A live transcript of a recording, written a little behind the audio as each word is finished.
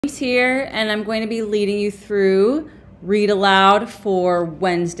Here, and I'm going to be leading you through Read Aloud for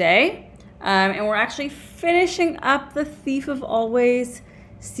Wednesday. And we're actually finishing up the Thief of Always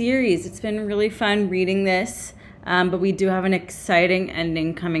series. It's been really fun reading this, but we do have an exciting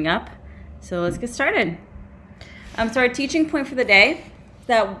ending coming up. So let's get started. So our teaching point for the day is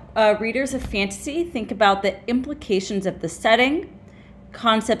that readers of fantasy think about the implications of the setting,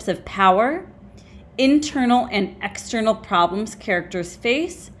 concepts of power, internal and external problems characters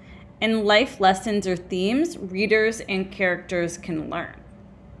face, and life lessons or themes readers and characters can learn.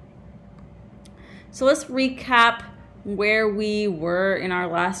 So let's recap where we were in our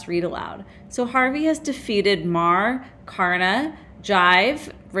last read aloud. So Harvey has defeated Mar, Karna,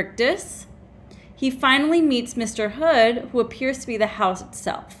 Jive, Rictus. He finally meets Mr. Hood, who appears to be the house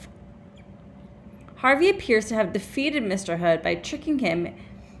itself. Harvey appears to have defeated Mr. Hood by tricking him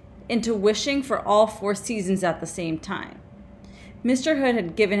into wishing for all 4 seasons at the same time. Mr. Hood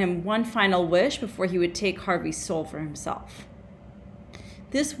had given him one final wish before he would take Harvey's soul for himself.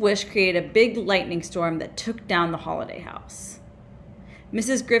 This wish created a big lightning storm that took down the holiday house.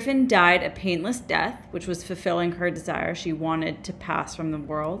 Mrs. Griffin died a painless death, which was fulfilling her desire she wanted to pass from the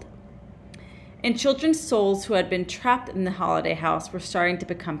world. And children's souls who had been trapped in the holiday house were starting to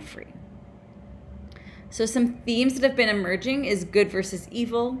become free. So some themes that have been emerging is good versus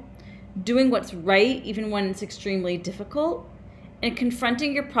evil, doing what's right even when it's extremely difficult, and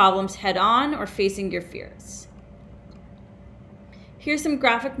confronting your problems head on or facing your fears. Here's some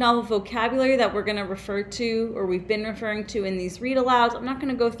graphic novel vocabulary that we're going to refer to, or we've been referring to in these read alouds. I'm not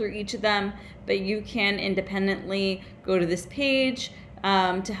going to go through each of them, but you can independently go to this page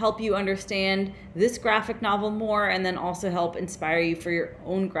to help you understand this graphic novel more, and then also help inspire you for your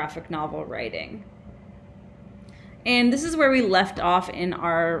own graphic novel writing. And this is where we left off in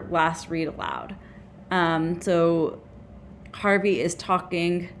our last read aloud. So Harvey is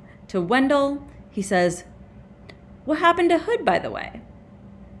talking to Wendell. He says, "What happened to Hood, by the way?"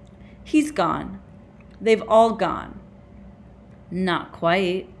 "He's gone. They've all gone." "Not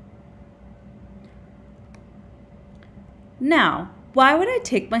quite." "Now, why would I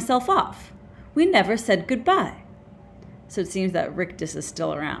take myself off? We never said goodbye." So it seems that Rictus is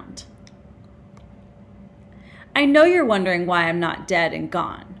still around. "I know you're wondering why I'm not dead and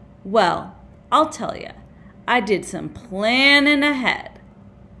gone. Well, I'll tell you. I did some planning ahead.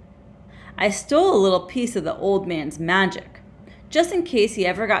 I stole a little piece of the old man's magic, just in case he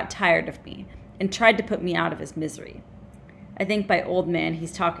ever got tired of me and tried to put me out of his misery." I think by old man,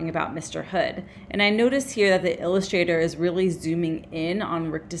 he's talking about Mr. Hood. And I notice here that the illustrator is really zooming in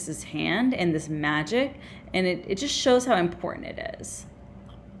on Rictus's hand and this magic, and it just shows how important it is.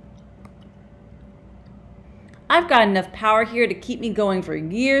 "I've got enough power here to keep me going for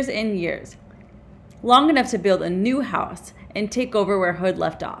years and years. Long enough to build a new house and take over where Hood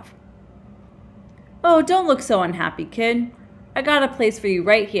left off." "Oh, don't look so unhappy, kid. I got a place for you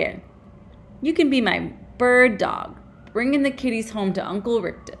right here. You can be my bird dog, bringing the kitties home to Uncle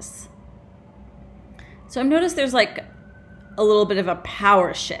Rictus." So I've noticed there's like a little bit of a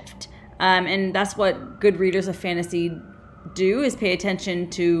power shift. And that's what good readers of fantasy do, is pay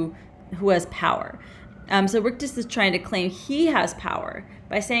attention to who has power. So Rictus is trying to claim he has power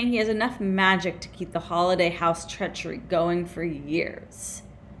by saying he has enough magic to keep the holiday house treachery going for years.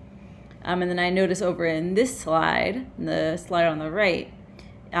 And then I notice over in this slide, the slide on the right,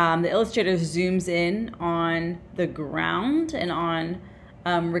 the illustrator zooms in on the ground and on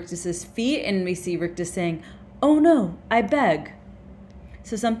Rictus's feet, and we see Rictus saying, "Oh no, I beg."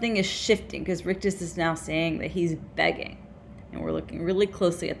 So something is shifting because Rictus is now saying that he's begging, and we're looking really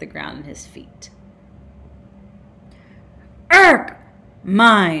closely at the ground and his feet. "Urk!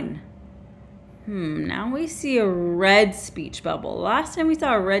 Mine!" Now we see a red speech bubble. Last time we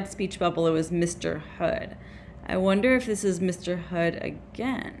saw a red speech bubble, it was Mr. Hood. I wonder if this is Mr. Hood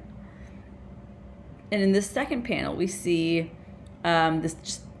again. And in this second panel, we see this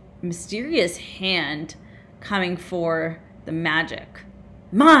just mysterious hand coming for the magic.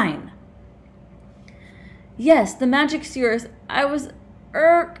 "Mine!" "Yes, the magic's yours. I was,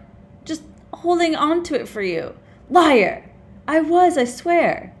 just holding on to it for you." "Liar! I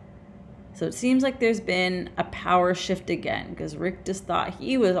swear." So it seems like there's been a power shift again, because Rictus thought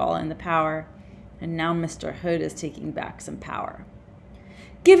he was all in the power, and now Mr. Hood is taking back some power.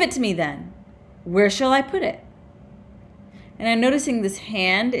 "Give it to me then. Where shall I put it?" And I'm noticing this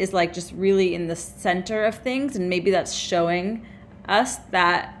hand is like just really in the center of things, and maybe that's showing us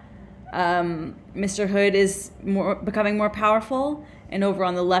that Mr. Hood is becoming more powerful, and over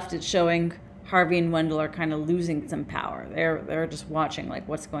on the left it's showing Harvey and Wendell are kind of losing some power. They're just watching like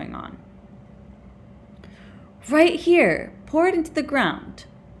what's going on. "Right here. Pour it into the ground."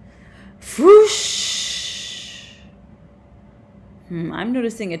 Whoosh! I'm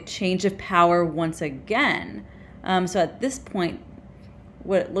noticing a change of power once again. So at this point,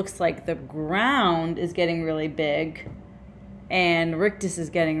 what it looks like the ground is getting really big and Rictus is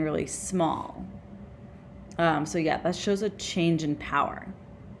getting really small. So yeah, that shows a change in power.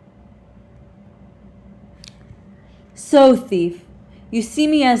 So, thief, you see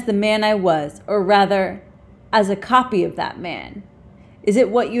me as the man I was, or rather, as a copy of that man. Is it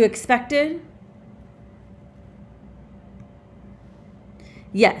what you expected?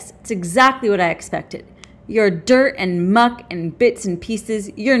 Yes, it's exactly what I expected. You're dirt and muck and bits and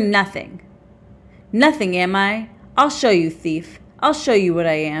pieces. You're nothing. Nothing, am I? I'll show you, thief. I'll show you what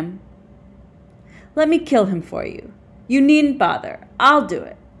I am. Let me kill him for you. You needn't bother. I'll do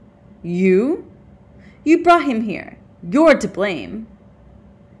it. You? You brought him here. You're to blame.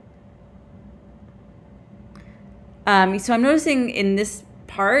 So I'm noticing in this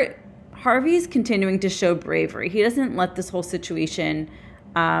part, Harvey's continuing to show bravery. He doesn't let this whole situation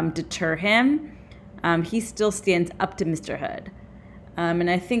deter him. He still stands up to Mr. Hood. And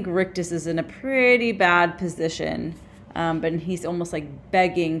I think Rictus is in a pretty bad position. But he's almost like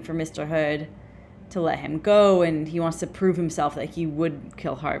begging for Mr. Hood to let him go. And he wants to prove himself that he would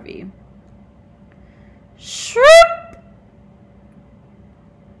kill Harvey. Shroop!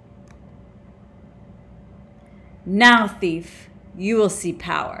 Now, thief, you will see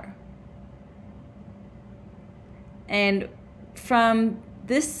power. And from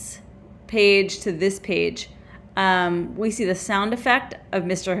this page to this page, we see the sound effect of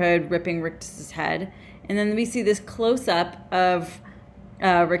Mr. Hood ripping Rictus's head. And then we see this close-up of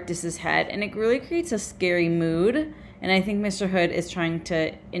Rictus's head. And it really creates a scary mood. And I think Mr. Hood is trying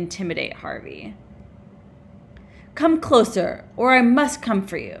to intimidate Harvey. Come closer, or I must come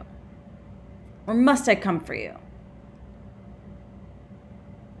for you. Or must I come for you?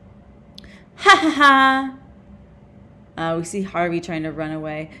 Ha ha ha! We see Harvey trying to run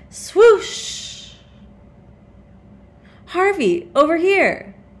away. Swoosh! Harvey, over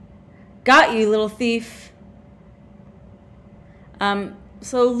here! Got you, little thief.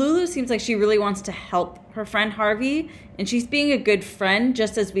 So Lulu seems like she really wants to help her friend Harvey, and she's being a good friend,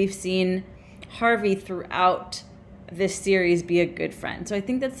 just as we've seen Harvey throughout this series be a good friend. So I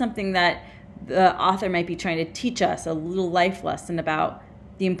think that's something that the author might be trying to teach us, a little life lesson about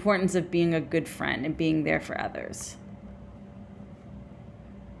the importance of being a good friend and being there for others.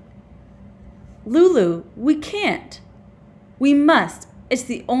 Lulu, we can't. We must. It's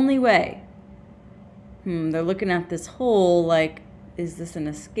the only way. They're looking at this hole like, is this an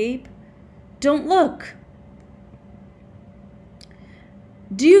escape? Don't look.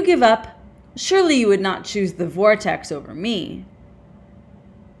 Do you give up? Surely you would not choose the vortex over me.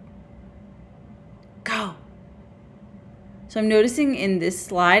 Go. So I'm noticing in this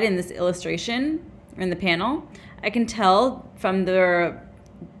slide, in this illustration, in the panel, I can tell from the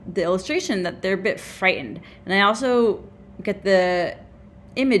illustration that they're a bit frightened. And I also get the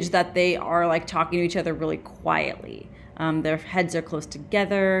image that they are like talking to each other really quietly. Their heads are close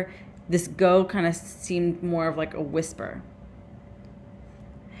together. This go kind of seemed more of like a whisper.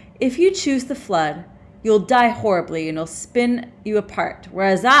 If you choose the flood, you'll die horribly and it'll spin you apart.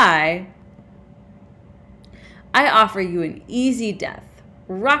 Whereas I offer you an easy death,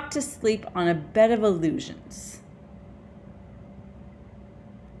 rocked to sleep on a bed of illusions.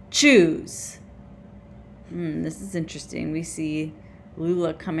 Choose. This is interesting. We see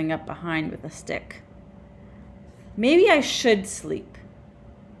Lula coming up behind with a stick. Maybe I should sleep.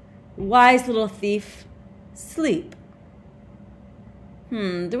 Wise little thief, sleep.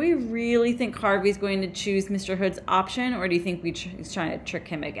 Do we really think Harvey's going to choose Mr. Hood's option, or do you think he's trying to trick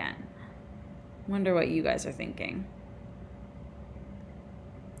him again? Wonder what you guys are thinking.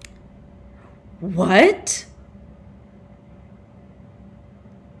 What?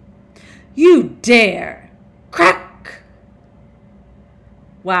 You dare! Crack!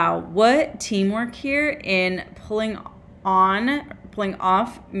 Wow, what teamwork here in pulling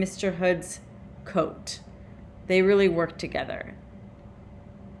off Mr. Hood's coat. They really work together.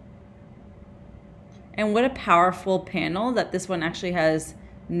 And what a powerful panel that this one actually has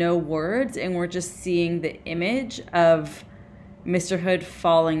no words, and we're just seeing the image of Mr. Hood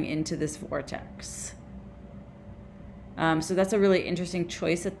falling into this vortex. So that's a really interesting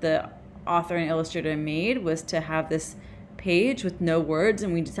choice that the author and illustrator made, was to have this page with no words,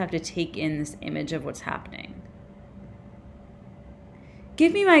 and we just have to take in this image of what's happening.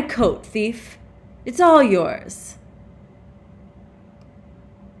 Give me my coat, thief. It's all yours.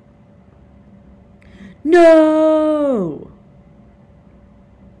 No!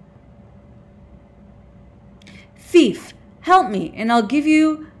 Thief, help me, and I'll give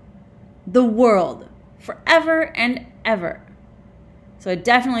you the world, forever and ever. So I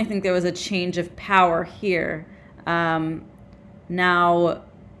definitely think there was a change of power here. Now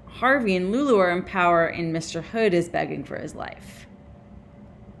Harvey and Lulu are in power and Mr. Hood is begging for his life.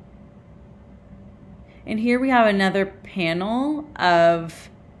 And here we have another panel of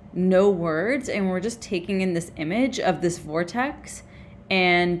no words, and we're just taking in this image of this vortex,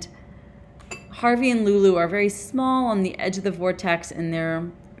 and Harvey and Lulu are very small on the edge of the vortex, and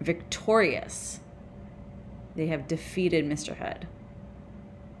they're victorious. They have defeated Mr. Hood.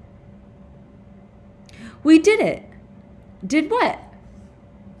 We did it. Did what?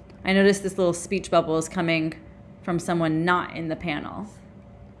 I noticed this little speech bubble is coming from someone not in the panel.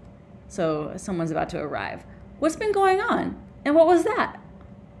 So someone's about to arrive. What's been going on? And what was that?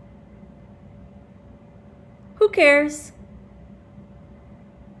 Who cares?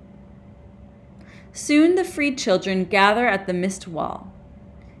 Soon the freed children gather at the mist wall.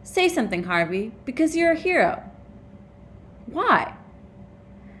 Say something, Harvey, because you're a hero. Why?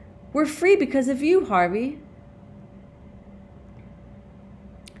 We're free because of you, Harvey.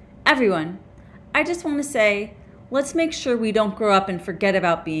 Everyone, I just want to say, let's make sure we don't grow up and forget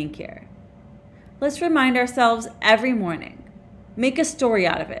about being here. Let's remind ourselves every morning. Make a story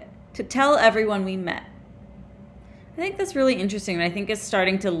out of it to tell everyone we met. I think that's really interesting, and I think it's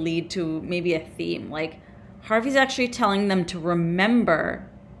starting to lead to maybe a theme. Like, Harvey's actually telling them to remember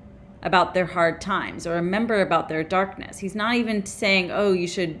about their hard times or remember about their darkness. He's not even saying, oh, you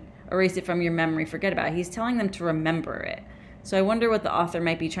should erase it from your memory, forget about it. He's telling them to remember it. So I wonder what the author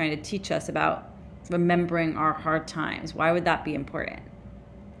might be trying to teach us about remembering our hard times. Why would that be important?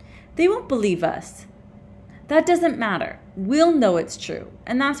 They won't believe us. That doesn't matter. We'll know it's true,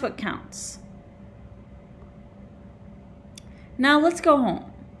 and that's what counts. Now let's go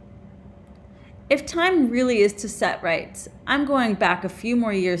home. If time really is to set rights, I'm going back a few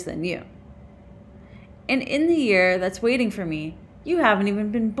more years than you. And in the year that's waiting for me, you haven't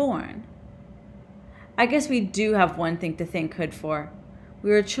even been born. I guess we do have one thing to thank Hood for.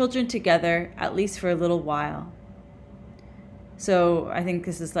 We were children together, at least for a little while. So I think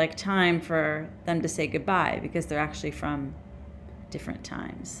this is like time for them to say goodbye because they're actually from different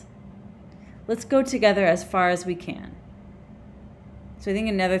times. Let's go together as far as we can. So I think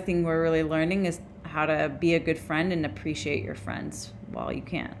another thing we're really learning is how to be a good friend and appreciate your friends while you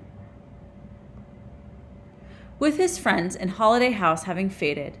can. With his friends and holiday house having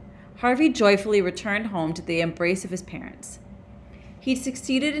faded, Harvey joyfully returned home to the embrace of his parents. He'd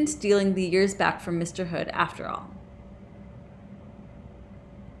succeeded in stealing the years back from Mr. Hood after all.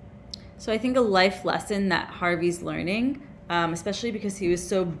 So I think a life lesson that Harvey's learning, especially because he was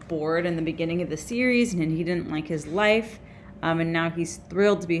so bored in the beginning of the series and he didn't like his life, and now he's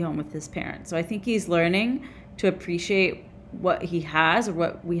thrilled to be home with his parents. So I think he's learning to appreciate what he has or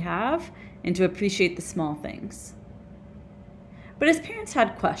what we have and to appreciate the small things. But his parents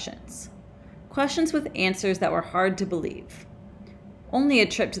had questions. Questions with answers that were hard to believe. Only a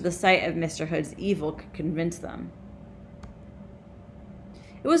trip to the site of Mr. Hood's evil could convince them.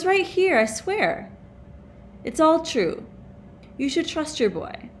 It was right here, I swear. It's all true. You should trust your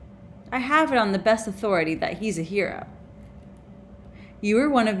boy. I have it on the best authority that he's a hero. You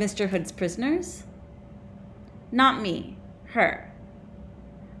were one of Mr. Hood's prisoners? Not me, her.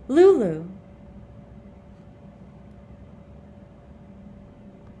 Lulu.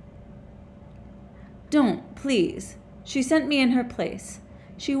 Don't, please. She sent me in her place.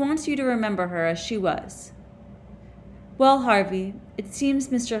 She wants you to remember her as she was. Well, Harvey, it seems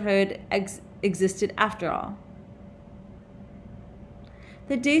Mr. Hood existed after all.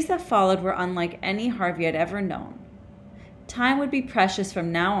 The days that followed were unlike any Harvey had ever known. Time would be precious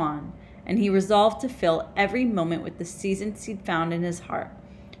from now on, and he resolved to fill every moment with the seasons he'd found in his heart.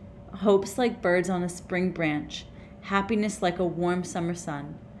 Hopes like birds on a spring branch, happiness like a warm summer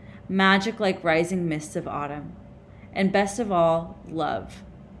sun, magic like rising mists of autumn, and best of all, love.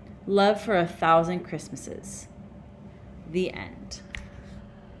 Love for 1,000 Christmases. The end.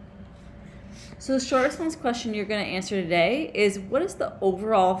 So the short response question you're going to answer today is, what is the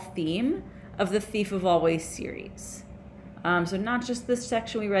overall theme of the Thief of Always series? So not just this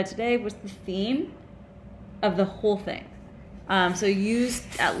section we read today, what's the theme of the whole thing? So use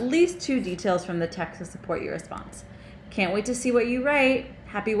at least 2 details from the text to support your response. Can't wait to see what you write.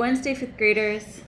 Happy Wednesday, 5th graders.